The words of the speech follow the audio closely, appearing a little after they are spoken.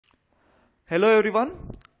Hello everyone.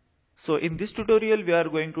 So in this tutorial we are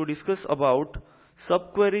going to discuss about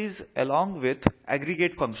subqueries along with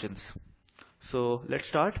aggregate functions. So let's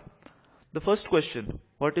start. The first question,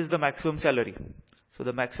 what is the maximum salary? So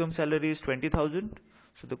the maximum salary is 20,000.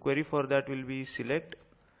 So the query for that will be select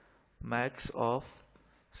max of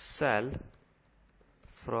sal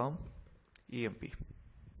from EMP.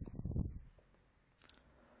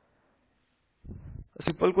 A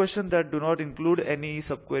simple question that do not include any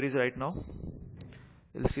subqueries right now.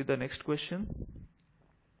 We'll see the next question.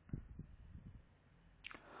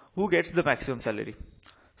 Who gets the maximum salary?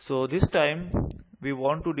 So this time we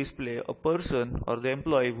want to display a person or the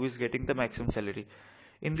employee who is getting the maximum salary.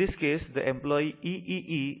 In this case, the employee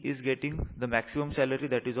EEE is getting the maximum salary,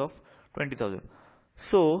 that is of 20,000.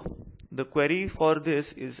 So the query for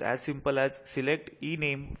this is as simple as select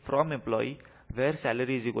ename from employee where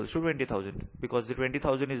salary is equals to 20,000, because the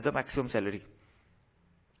 20,000 is the maximum salary.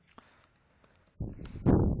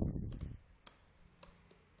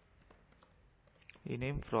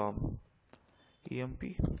 Ename from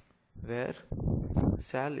EMP where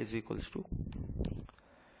sal is equals to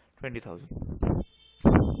 20,000.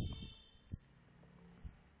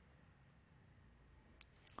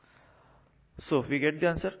 So we get the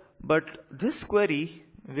answer, but this query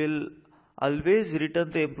will always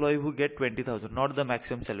return the employee who get 20,000, not the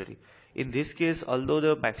maximum salary. In this case, although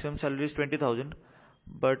the maximum salary is 20,000,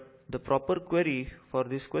 but the proper query for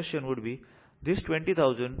this question would be this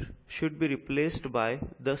 20,000 should be replaced by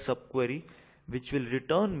the subquery which will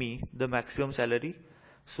return me the maximum salary.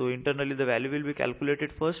 So internally the value will be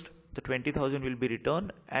calculated first, the 20,000 will be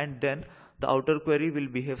returned, and then the outer query will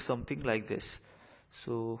behave something like this.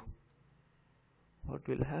 So what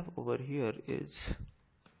we'll have over here is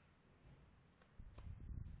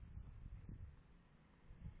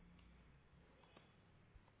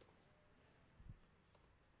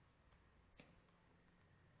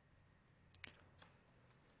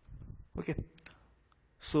okay.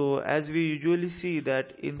 So as we usually see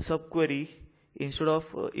that in subquery, instead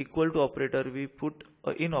of equal to operator we put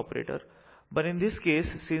in operator, but in this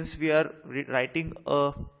case since we are writing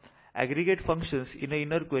aggregate functions in a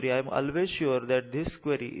inner query, I am always sure that this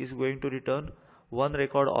query is going to return one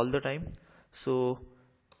record all the time. So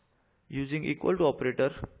using equal to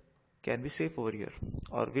operator can be safe over here,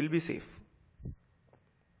 or will be safe.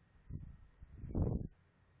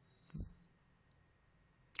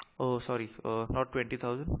 Oh sorry, not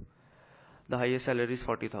 20,000, the highest salary is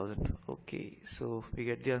 40,000. Okay, so we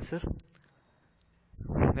get the answer.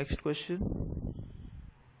 Next question,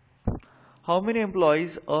 how many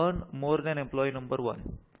employees earn more than employee number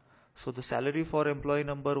 1? So the salary for employee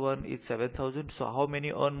number 1 is 7,000. So how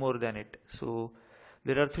many earn more than it? So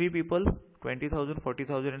there are 3 people, 20,000,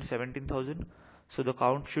 40,000 and 17,000. So the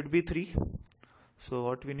count should be 3. So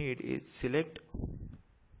what we need is select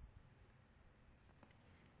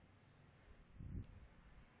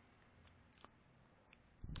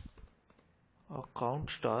a count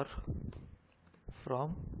star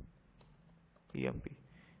from EMP.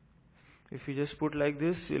 If you just put like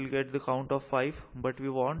this, you'll get the count of 5, but we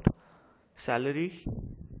want salary,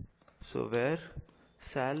 so where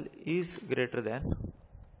sal is greater than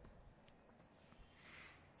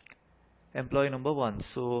employee number 1.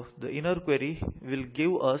 So the inner query will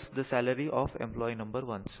give us the salary of employee number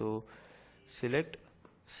 1. So select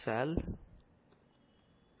sal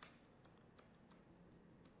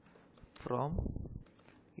from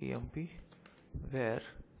EMP where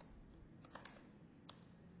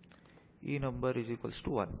E number is equals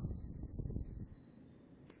to 1.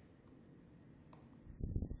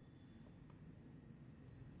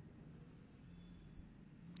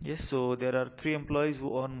 Yes, so there are 3 employees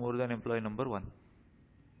who earn more than employee number 1.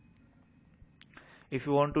 If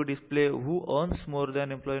you want to display who earns more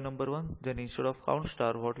than employee number 1, then instead of count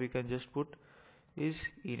star, what we can just put is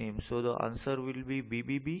ename. So the answer will be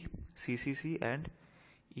BBB, CCC and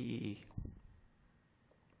EEE.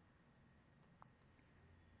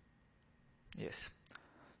 Yes.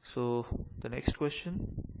 So the next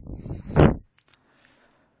question,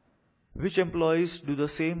 which employees do the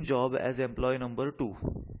same job as employee number 2?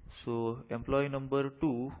 So employee number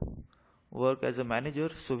 2 work as a manager.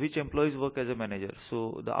 So which employees work as a manager?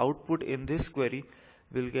 So the output in this query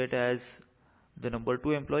will get as the number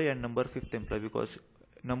 2 employee and number 5th employee, because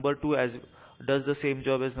number 2 does the same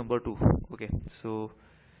job as number 2. Okay, so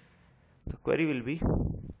the query will be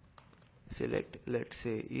select, let's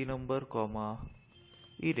say, E number comma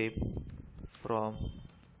ename from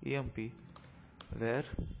EMP where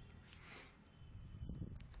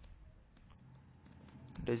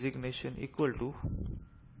designation equal to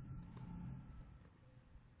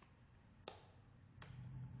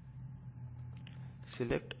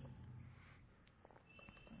select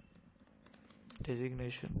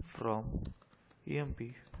designation from EMP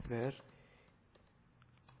where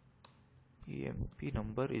EMP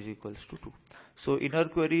number is equals to 2. So inner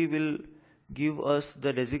query will give us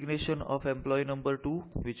the designation of employee number 2,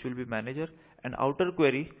 which will be manager, and outer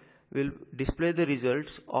query will display the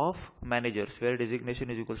results of managers where designation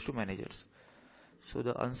is equals to managers. So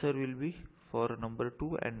the answer will be for number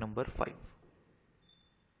 2 and number 5.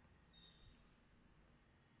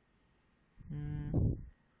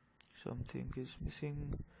 Something is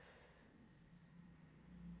missing.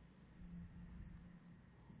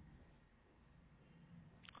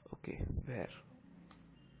 Okay, where?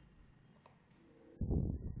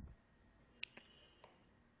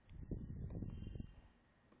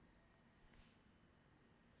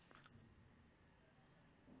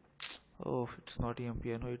 Oh, it's not EMP,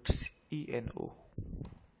 no, it's ENO.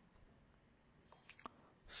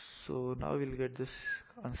 So now we'll get this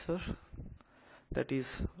answer, that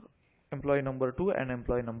is employee number 2 and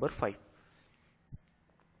employee number 5.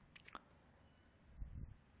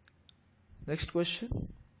 Next question,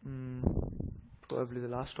 probably the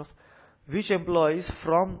last of, which employees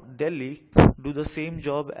from Delhi do the same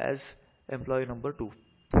job as employee number 2?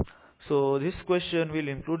 So this question will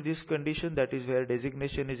include this condition, that is where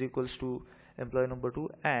designation is equals to employee number 2,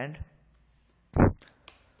 and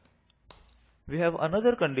we have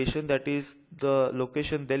another condition, that is the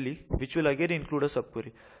location Delhi, which will again include a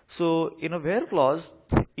subquery. So in a where clause,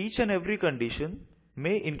 each and every condition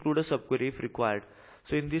may include a subquery if required.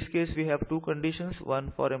 So in this case we have two conditions, one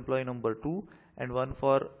for employee number 2 and one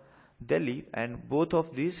for Delhi, and both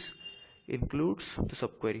of these includes the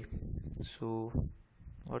subquery. So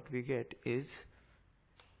what we get is,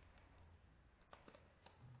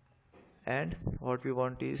 and what we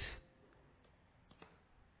want is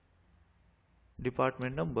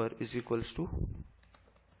department number is equals to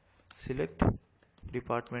select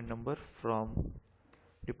department number from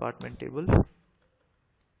department table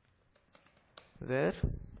where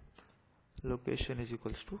location is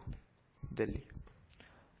equals to Delhi,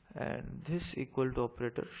 and this equal to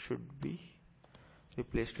operator should be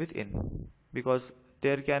replaced with in, because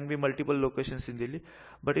there can be multiple locations in Delhi,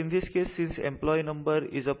 but in this case since employee number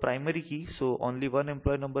is a primary key, so only one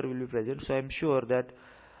employee number will be present, so I am sure that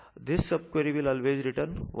this subquery will always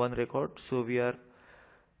return one record, so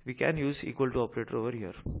we can use equal to operator over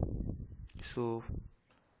here. So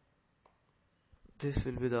this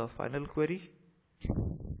will be the final query.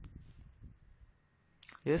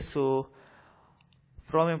 Yes, so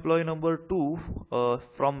from employee number 2,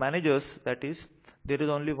 from managers, that is there is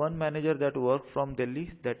only one manager that worked from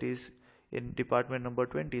Delhi, that is in department number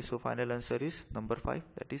 20, so final answer is number 5,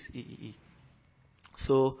 that is EEE.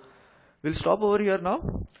 So we'll stop over here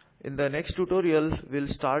now. In the next tutorial we'll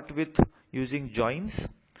start with using joins,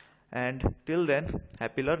 and till then,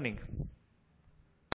 happy learning.